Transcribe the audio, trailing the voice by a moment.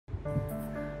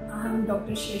I'm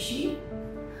Dr. Shashi.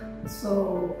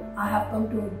 So I have come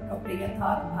to Dr.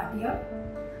 Bhatia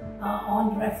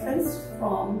on reference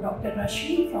from Dr.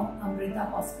 Rashmi from Amrita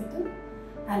Hospital,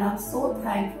 and I'm so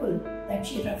thankful that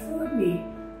she referred me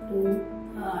to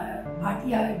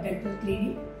Bhatia Dental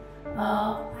Clinic,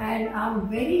 and I'm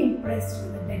very impressed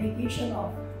with the dedication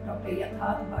of Dr.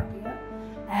 Bhatia,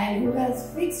 and who has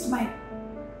fixed my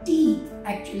teeth,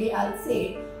 actually I'll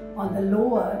say, on the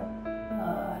lower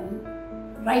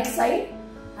right side,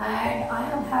 and I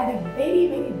have had a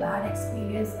very bad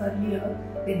experience earlier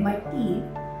with my teeth,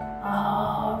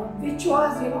 which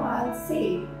was, I'll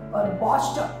say,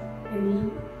 botched up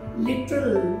in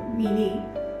literal meaning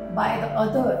by the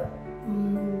other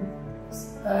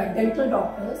dental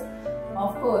doctors.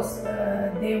 Of course,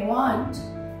 they want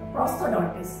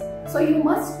prosthodontists. So you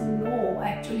must know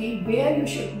actually where you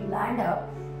should land up.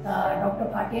 Dr.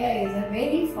 Bhatia is a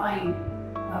very fine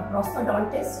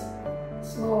prosthodontist.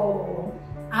 So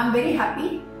I'm very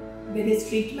happy with his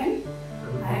treatment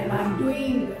and I'm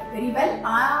doing very well.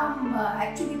 I'm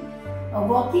actually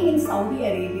working in Saudi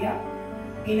Arabia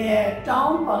in a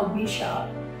town called Bisha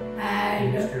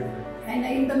and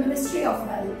in the Ministry of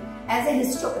Health as a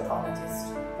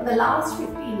histopathologist for the last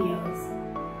 15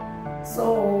 years.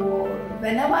 So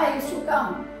whenever I used to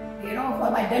come,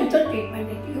 for my dental treatment,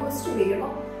 it used to be,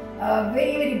 a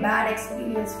very bad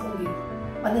experience for me.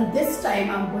 But then this time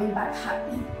I'm going back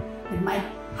happy, with my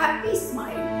happy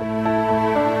smile.